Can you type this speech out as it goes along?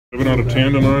7 out of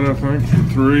 10 tonight, I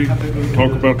think. 3.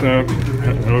 Talk about that.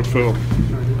 How it felt.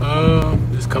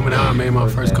 Just coming out, I made my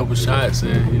first couple shots,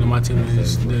 and my team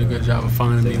just did a good job of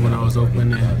finding me when I was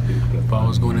open and if I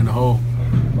was going in the hole.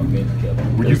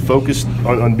 Were you focused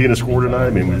on being a scorer tonight? I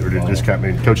mean, or did this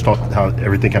Coach talked how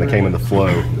everything kind of came in the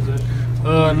flow?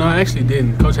 No, I actually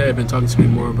didn't. Coach had been talking to me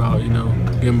more about,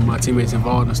 getting my teammates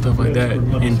involved and stuff like that,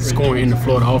 and scoring in the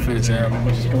flow of the offense.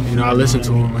 And, I listened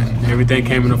to him, and everything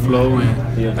came in the flow.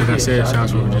 And like I said,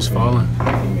 shots were just falling.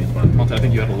 I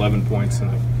think you had 11 points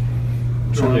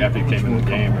shortly after you came in the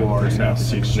game. First half,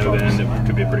 did you know then it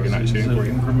could be a pretty good night shooting for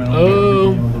you?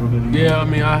 Yeah,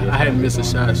 I hadn't missed a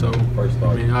shot, so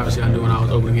obviously I knew when I was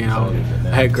open again, I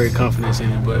had great confidence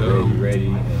in it, but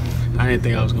I didn't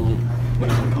think I was going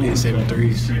to hit 7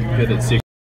 threes.